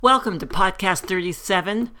Welcome to Podcast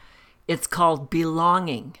 37. It's called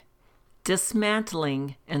Belonging,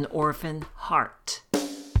 Dismantling an Orphan Heart.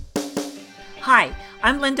 Hi,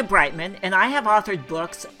 I'm Linda Brightman, and I have authored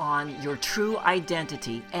books on your true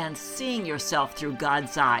identity and seeing yourself through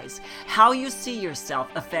God's eyes. How you see yourself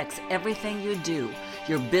affects everything you do,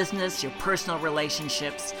 your business, your personal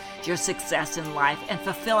relationships, your success in life, and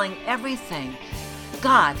fulfilling everything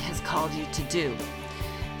God has called you to do.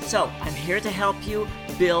 So, I'm here to help you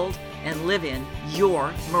build and live in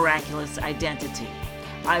your miraculous identity.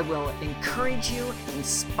 I will encourage you,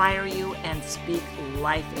 inspire you, and speak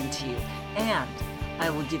life into you. And I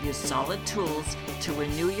will give you solid tools to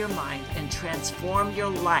renew your mind and transform your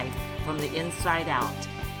life from the inside out.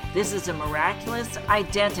 This is a Miraculous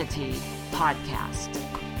Identity podcast.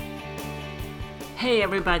 Hey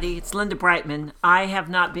everybody, it's Linda Brightman. I have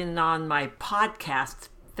not been on my podcast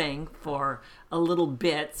thing for a little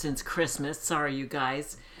bit since Christmas. Sorry, you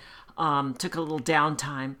guys. Took a little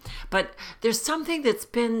downtime. But there's something that's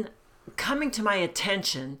been coming to my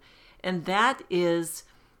attention, and that is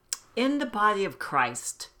in the body of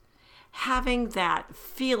Christ, having that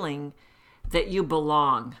feeling that you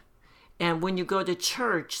belong. And when you go to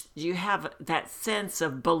church, you have that sense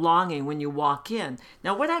of belonging when you walk in.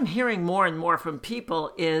 Now, what I'm hearing more and more from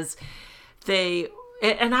people is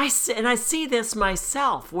I see this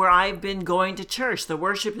myself, where I've been going to church. The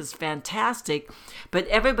worship is fantastic, but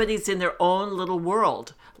everybody's in their own little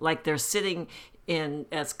world, like they're sitting in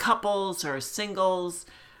as couples or singles,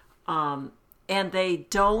 and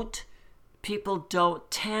people don't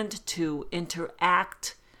tend to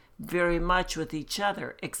interact very much with each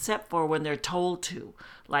other, except for when they're told to,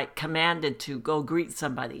 like commanded to go greet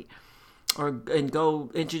somebody and go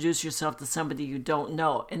introduce yourself to somebody you don't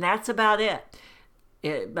know. And that's about it.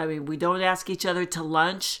 We don't ask each other to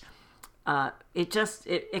lunch.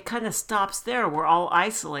 It kind of stops there. We're all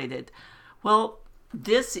isolated. Well,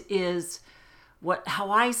 this is how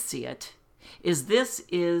I see it, is this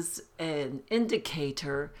is an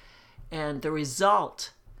indicator and the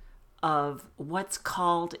result of what's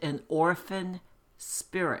called an orphan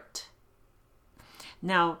spirit.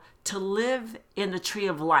 Now, to live in the tree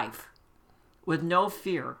of life with no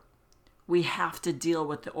fear, we have to deal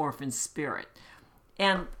with the orphan spirit.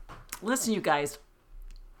 And listen, you guys,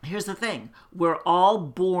 here's the thing. We're all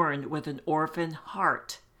born with an orphan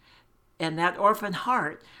heart. And that orphan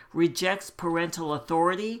heart rejects parental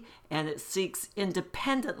authority, and it seeks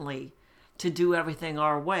independently to do everything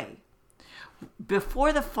our way.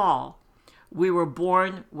 Before the fall, we were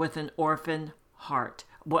born with an orphan heart.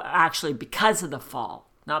 Well, actually, because of the fall.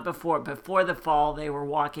 Not before. Before the fall, they were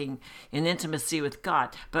walking in intimacy with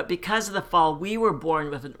God. But because of the fall, we were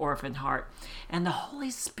born with an orphan heart. And the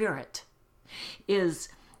Holy Spirit is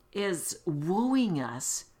wooing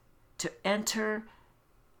us to enter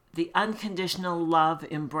the unconditional love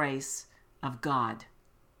embrace of God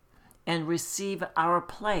and receive our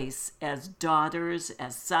place as daughters,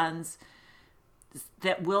 as sons,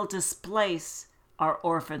 that will displace our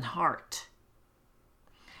orphan heart.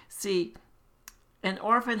 See, an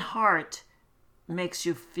orphan heart makes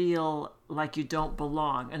you feel like you don't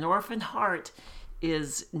belong. An orphan heart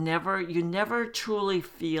is you never truly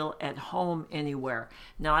feel at home anywhere.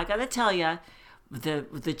 Now, I got to tell you,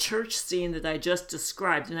 the church scene that I just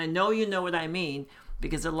described, and I know you know what I mean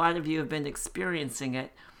because a lot of you have been experiencing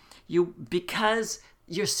it, because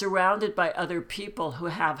you're surrounded by other people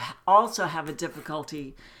who also have a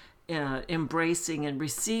difficulty embracing and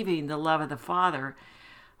receiving the love of the Father.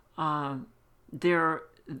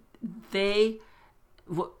 They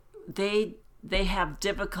have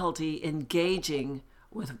difficulty engaging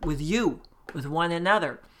with you, with one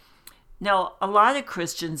another. Now, a lot of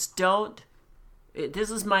Christians don't. This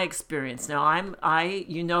is my experience. Now,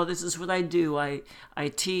 this is what I do. I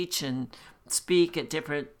teach and speak at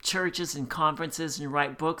different churches and conferences and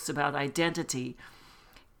write books about identity.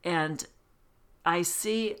 And I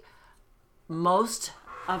see most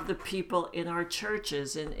of the people in our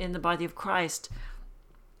churches and in the body of Christ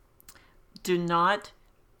do not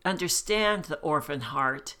understand the orphan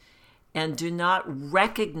heart and do not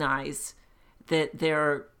recognize that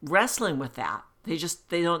they're wrestling with that.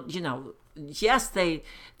 They don't, yes,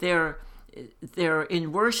 they're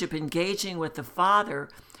in worship engaging with the Father,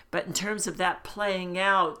 but in terms of that playing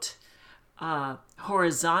out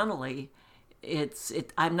horizontally,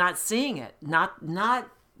 I'm not seeing it.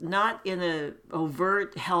 Not in an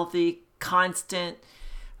overt, healthy, constant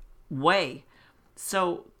way.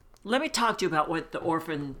 So let me talk to you about what the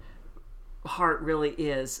orphan heart really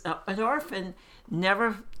is. An orphan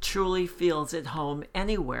never truly feels at home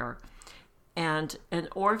anywhere. And an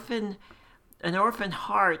orphan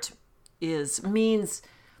heart means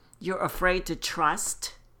you're afraid to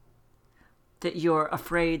trust, that you're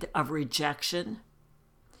afraid of rejection,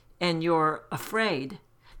 and you're afraid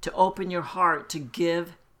to open your heart to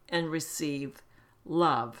give and receive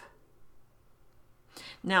love.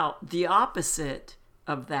 Now, the opposite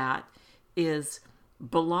of that is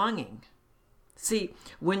belonging. See,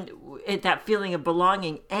 when that feeling of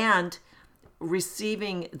belonging and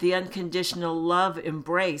receiving the unconditional love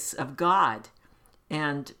embrace of God,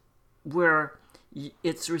 and where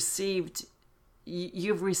it's received,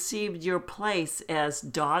 you've received your place as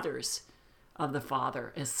daughters of the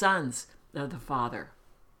Father, as sons of the Father.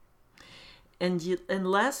 And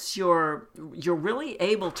unless you're really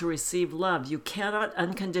able to receive love, you cannot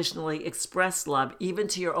unconditionally express love, even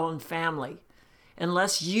to your own family,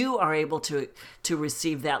 unless you are able to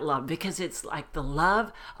receive that love, because it's like the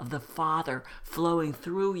love of the Father flowing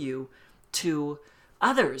through you to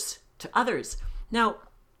others. Now,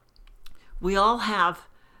 we all have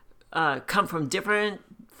come from different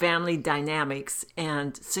family dynamics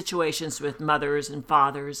and situations with mothers and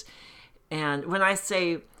fathers. And when I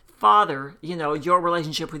say father, your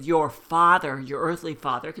relationship with your father, your earthly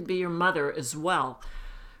father, it could be your mother as well,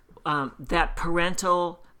 that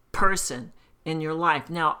parental person in your life.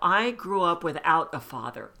 Now, I grew up without a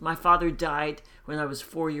father. My father died when I was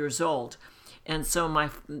 4 years old. And so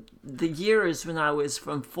the years when I was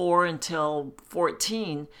from 4 until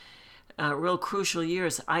 14, real crucial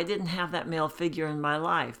years, I didn't have that male figure in my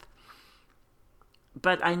life.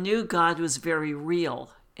 But I knew God was very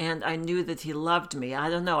real, and I knew that he loved me.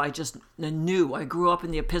 I don't know, I just knew. I grew up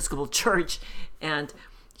in the Episcopal Church, and,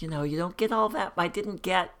 you don't get all that. I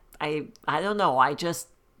don't know, I just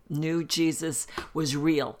knew Jesus was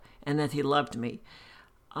real and that he loved me.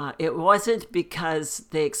 It wasn't because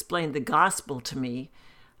they explained the gospel to me.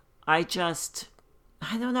 I just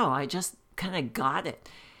kind of got it.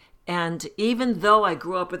 And even though I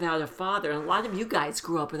grew up without a father, and a lot of you guys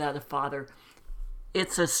grew up without a father,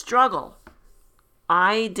 it's a struggle.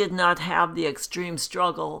 I did not have the extreme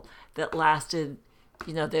struggle that lasted,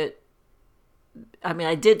 I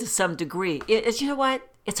did to some degree. You know what?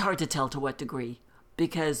 It's hard to tell to what degree,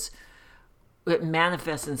 because it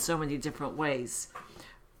manifests in so many different ways.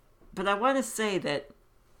 But I want to say that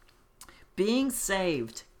being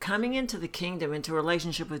saved, coming into the kingdom, into a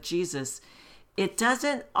relationship with Jesus, it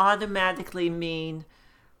doesn't automatically mean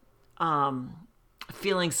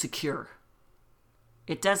feeling secure.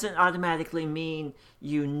 It doesn't automatically mean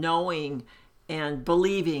you knowing and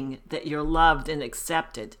believing that you're loved and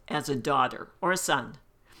accepted as a daughter or a son.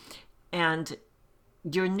 And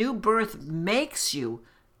your new birth makes you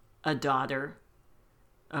a daughter,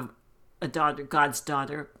 God's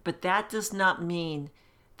daughter, but that does not mean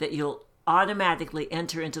that you'll automatically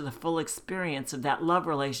enter into the full experience of that love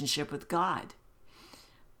relationship with God.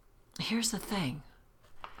 Here's the thing,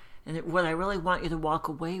 and what I really want you to walk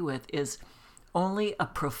away with is only a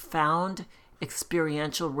profound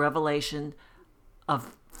experiential revelation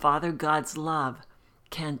of Father God's love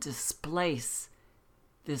can displace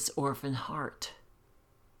this orphan heart.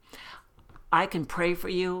 I can pray for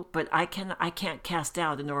you, but I can't cast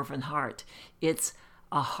out an orphan heart. It's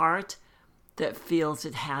a heart that feels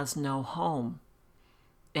it has no home.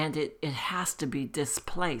 And it has to be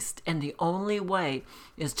displaced. And the only way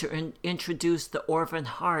is to introduce the orphan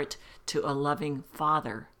heart to a loving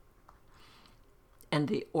Father. And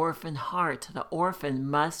the orphan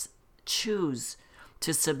must choose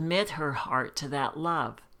to submit her heart to that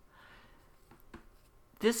love.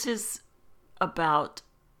 This is about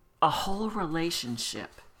a whole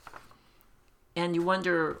relationship. And you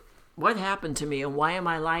wonder, what happened to me and why am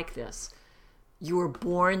I like this? You were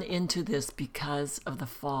born into this because of the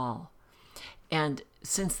fall. And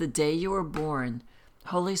since the day you were born,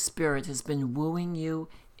 Holy Spirit has been wooing you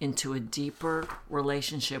into a deeper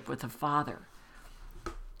relationship with the Father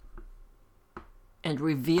and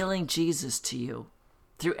revealing Jesus to you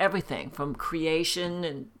through everything from creation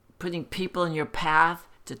and putting people in your path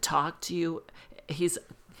to talk to you.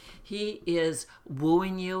 He is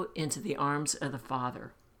wooing you into the arms of the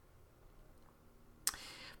Father.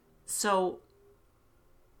 So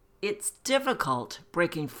it's difficult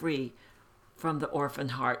breaking free from the orphan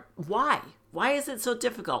heart. Why? Why is it so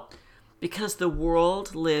difficult? Because the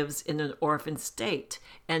world lives in an orphan state,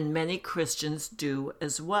 and many Christians do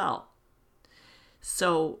as well.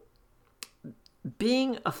 So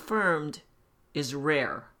being affirmed is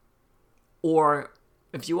rare. Or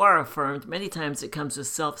if you are affirmed, many times it comes with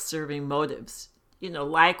self-serving motives,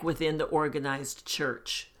 like within the organized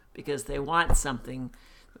church, because they want something,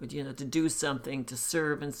 to do something, to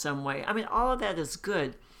serve in some way. All of that is good.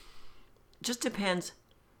 It just depends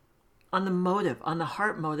on the motive, on the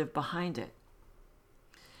heart motive behind it.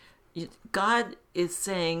 God is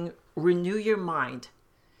saying, renew your mind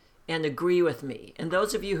and agree with me. And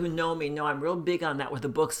those of you who know me know I'm real big on that with the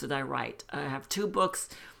books that I write. I have 2 books,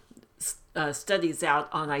 studies out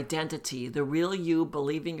on identity, The Real You,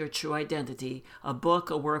 Believing Your True Identity, a book,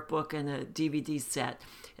 a workbook, and a DVD set.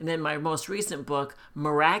 And then my most recent book,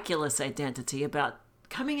 Miraculous Identity, about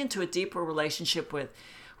coming into a deeper relationship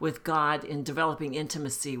with God and developing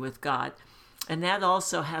intimacy with God. And that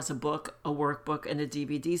also has a book, a workbook, and a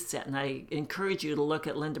DVD set. And I encourage you to look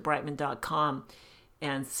at lindabrightman.com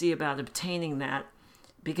and see about obtaining that,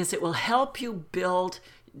 because it will help you build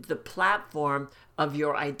the platform of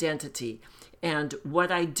your identity. And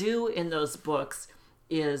what I do in those books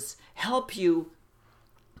is help you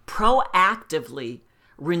proactively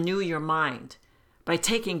renew your mind by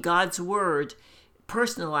taking God's word,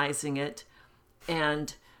 personalizing it,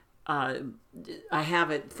 and I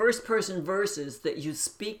have it first-person verses that you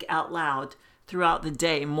speak out loud throughout the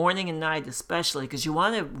day, morning and night especially, because you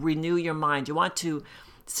want to renew your mind. You want to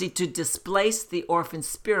to displace the orphan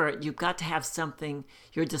spirit. You've got to have something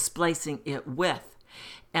you're displacing it with.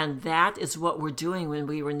 And that is what we're doing when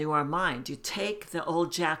we renew our mind. You take the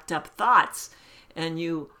old jacked up thoughts and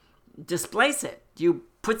you displace it. You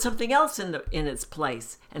put something else in its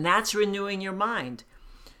place, and that's renewing your mind.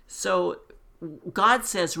 So God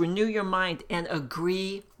says, renew your mind and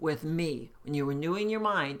agree with me. When you're renewing your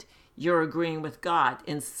mind, you're agreeing with God.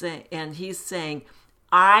 And he's saying,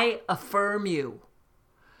 I affirm you.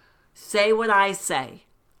 Say what I say.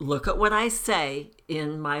 Look at what I say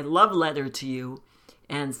in my love letter to you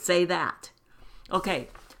and say that. Okay,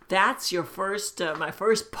 that's your my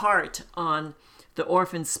first part on the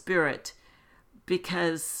orphan spirit,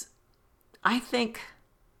 because I think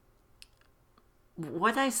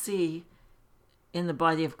what I see in the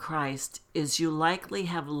body of Christ is you likely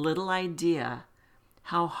have little idea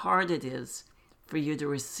how hard it is for you to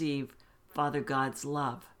receive Father God's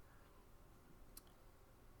love.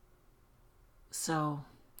 So,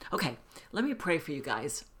 okay, let me pray for you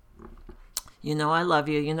guys. You know I love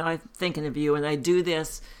you. You know I'm thinking of you, and I do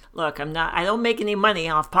this. Look, I don't make any money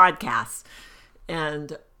off podcasts,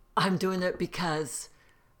 and I'm doing it because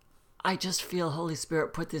I just feel Holy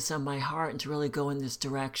Spirit put this on my heart and to really go in this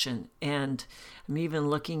direction. And I'm even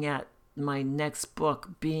looking at my next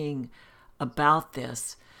book being about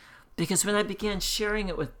this, because when I began sharing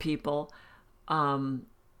it with people, one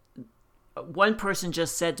person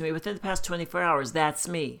just said to me within the past 24 hours, that's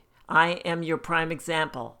me. I am your prime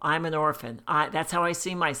example. I'm an orphan. That's how I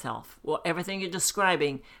see myself. Well, everything you're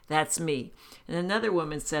describing, that's me. And another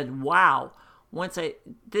woman said, wow,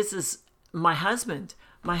 this is my husband,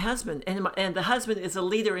 and the husband is a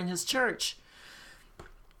leader in his church.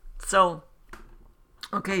 So,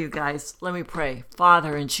 okay, you guys, let me pray.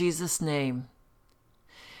 Father, in Jesus' name,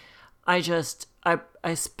 I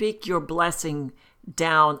speak your blessing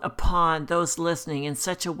down upon those listening in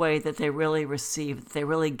such a way that they really receive, that they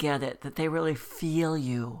really get it, that they really feel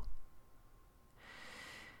you.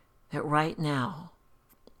 That right now,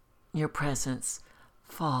 your presence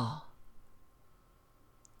fall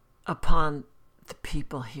upon the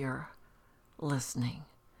people here listening.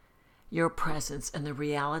 Your presence and the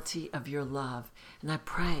reality of your love. And I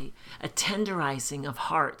pray a tenderizing of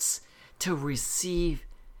hearts to receive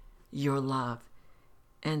your love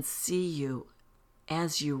and see you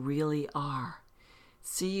as you really are.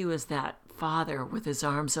 See you as that father with his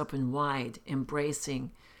arms open wide,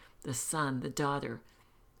 embracing the son, the daughter,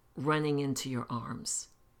 running into your arms.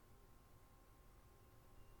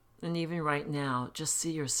 And even right now, just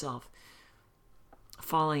see yourself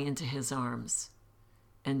falling into his arms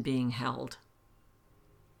and being held.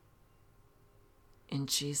 In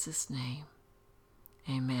Jesus' name,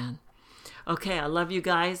 amen. Okay, I love you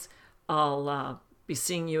guys. I'll be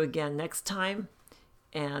seeing you again next time.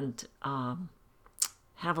 And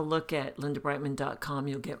have a look at lindabrightman.com.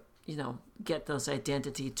 You'll get those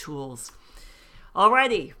identity tools.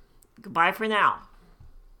 Alrighty, goodbye for now.